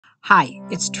Hi,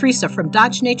 it's Teresa from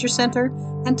Dodge Nature Center,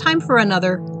 and time for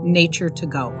another Nature to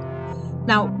Go.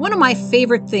 Now, one of my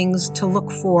favorite things to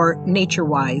look for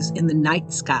nature-wise in the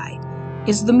night sky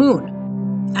is the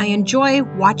moon. I enjoy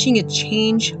watching it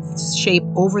change shape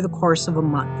over the course of a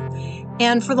month.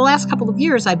 And for the last couple of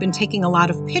years, I've been taking a lot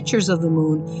of pictures of the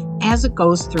moon as it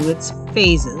goes through its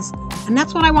phases. And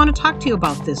that's what I want to talk to you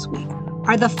about this week,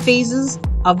 are the phases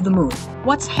of the moon.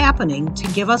 What's happening to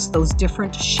give us those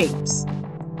different shapes?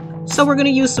 So we're going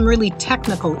to use some really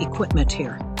technical equipment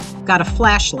here. I've got a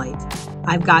flashlight.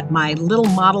 I've got my little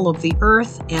model of the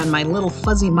Earth and my little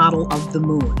fuzzy model of the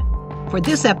moon. For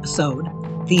this episode,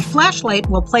 the flashlight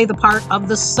will play the part of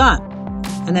the sun.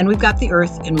 And then we've got the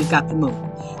Earth and we've got the moon.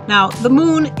 Now, the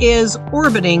moon is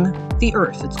orbiting the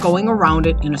Earth. It's going around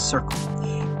it in a circle.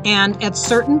 And at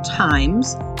certain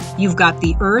times, you've got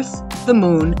the Earth, the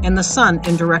moon, and the sun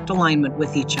in direct alignment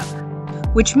with each other,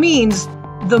 which means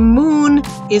the moon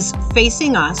is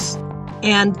facing us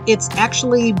and it's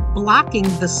actually blocking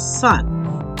the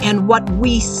sun. And what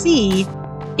we see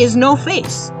is no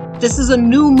face. This is a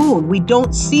new moon. We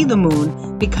don't see the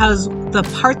moon because the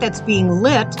part that's being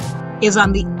lit is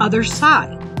on the other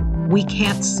side. We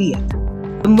can't see it.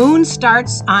 The moon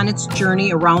starts on its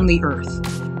journey around the Earth.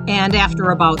 And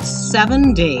after about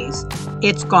 7 days,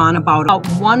 it's gone about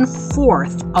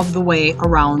 1/4 of the way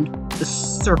around the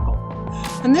circle.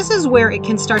 And this is where it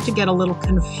can start to get a little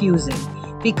confusing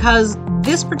because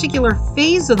this particular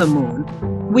phase of the moon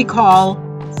we call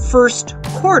first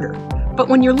quarter. But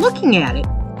when you're looking at it,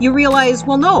 you realize,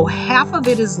 well, no, half of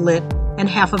it is lit and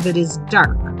half of it is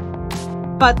dark.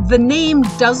 But the name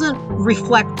doesn't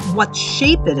reflect what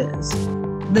shape it is.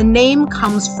 The name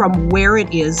comes from where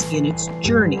it is in its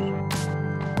journey.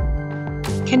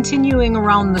 Continuing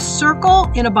around the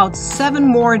circle in about 7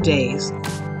 more days,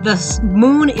 the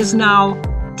moon is now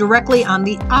directly on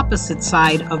the opposite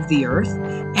side of the Earth,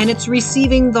 and it's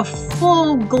receiving the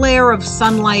full glare of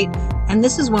sunlight, and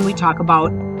this is when we talk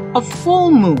about a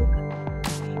full moon.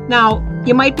 Now,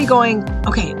 you might be going,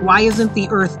 okay, why isn't the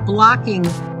Earth blocking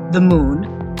the moon?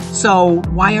 So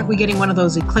why aren't we getting one of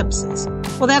those eclipses?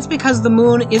 Well, that's because the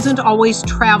moon isn't always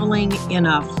traveling in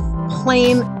a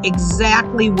plane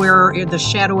exactly where the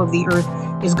shadow of the Earth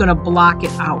is going to block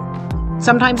it out.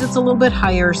 Sometimes it's a little bit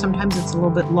higher, sometimes it's a little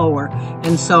bit lower,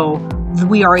 and so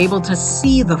we are able to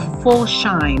see the full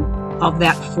shine of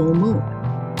that full moon.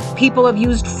 People have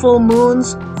used full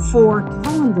moons for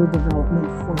calendar development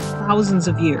for thousands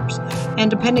of years, and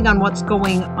depending on what's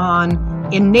going on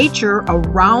in nature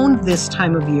around this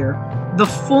time of year, the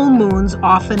full moons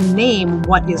often name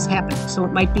what is happening. So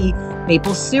it might be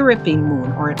maple syruping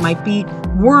moon, or it might be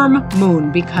worm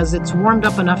moon because it's warmed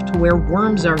up enough to where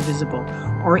worms are visible,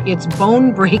 or it's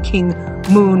bone-breaking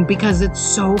moon because it's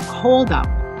so cold out.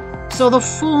 So the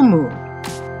full moon.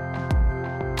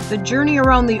 The journey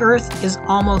around the Earth is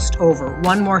almost over.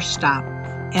 One more stop,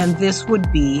 and this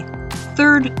would be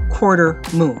third quarter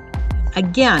moon.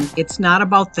 Again, it's not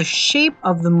about the shape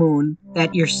of the moon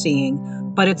that you're seeing,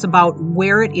 but it's about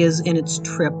where it is in its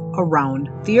trip around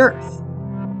the Earth.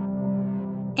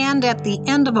 And at the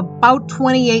end of about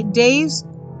 28 days,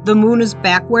 the moon is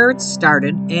back where it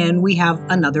started, and we have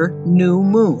another new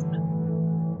moon.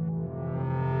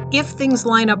 If things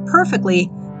line up perfectly,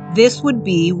 this would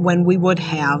be when we would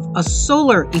have a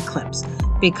solar eclipse,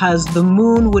 because the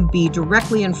moon would be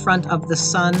directly in front of the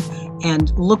sun,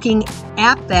 and looking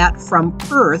at that from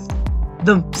Earth,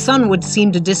 the sun would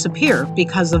seem to disappear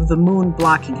because of the moon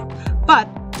blocking it. But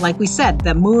like we said,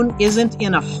 the moon isn't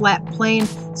in a flat plane.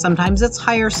 Sometimes it's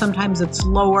higher, sometimes it's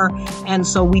lower, and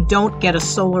so we don't get a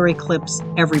solar eclipse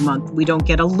every month. We don't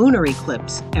get a lunar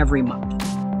eclipse every month.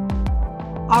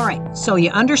 All right, so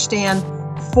you understand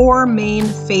 4 main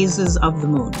phases of the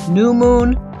moon. New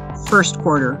moon, first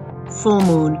quarter, full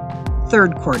moon,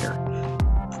 third quarter.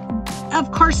 Of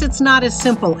course, it's not as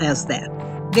simple as that.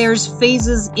 There's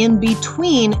phases in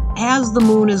between as the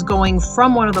moon is going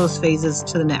from one of those phases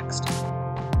to the next.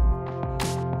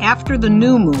 After the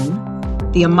new moon,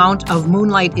 the amount of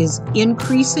moonlight is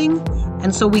increasing,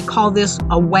 and so we call this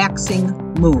a waxing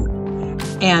moon.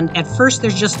 And at first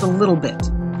there's just a little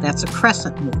bit. That's a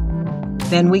crescent moon.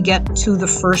 Then we get to the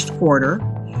first quarter.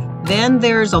 Then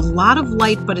there's a lot of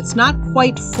light, but it's not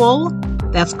quite full.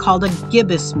 That's called a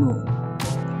gibbous moon.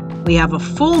 We have a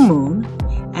full moon,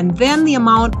 and then the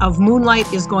amount of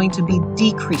moonlight is going to be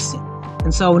decreasing.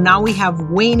 And so now we have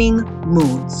waning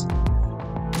moons.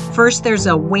 First, there's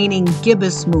a waning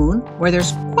gibbous moon where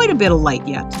there's quite a bit of light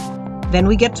yet. Then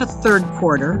we get to third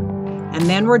quarter, and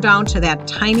then we're down to that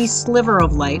tiny sliver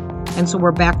of light, and so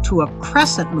we're back to a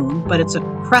crescent moon, but it's a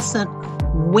crescent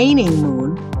waning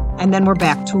moon, and then we're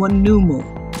back to a new moon.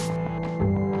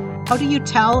 How do you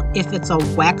tell if it's a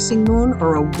waxing moon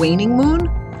or a waning moon?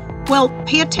 Well,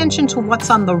 pay attention to what's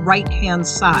on the right-hand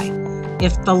side.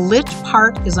 If the lit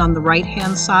part is on the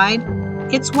right-hand side,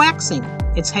 it's waxing.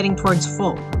 It's heading towards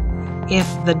full. If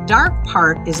the dark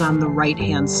part is on the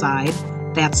right-hand side,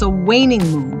 that's a waning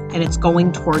moon, and it's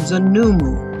going towards a new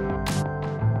moon.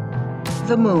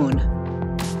 The moon,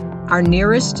 our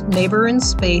nearest neighbor in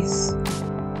space,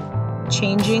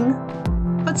 changing,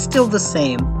 but still the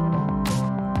same.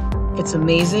 It's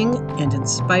amazing and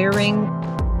inspiring,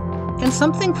 and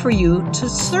something for you to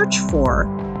search for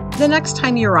the next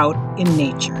time you're out in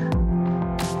nature.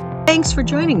 Thanks for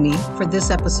joining me for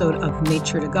this episode of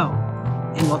Nature to Go,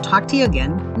 and we'll talk to you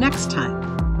again next time.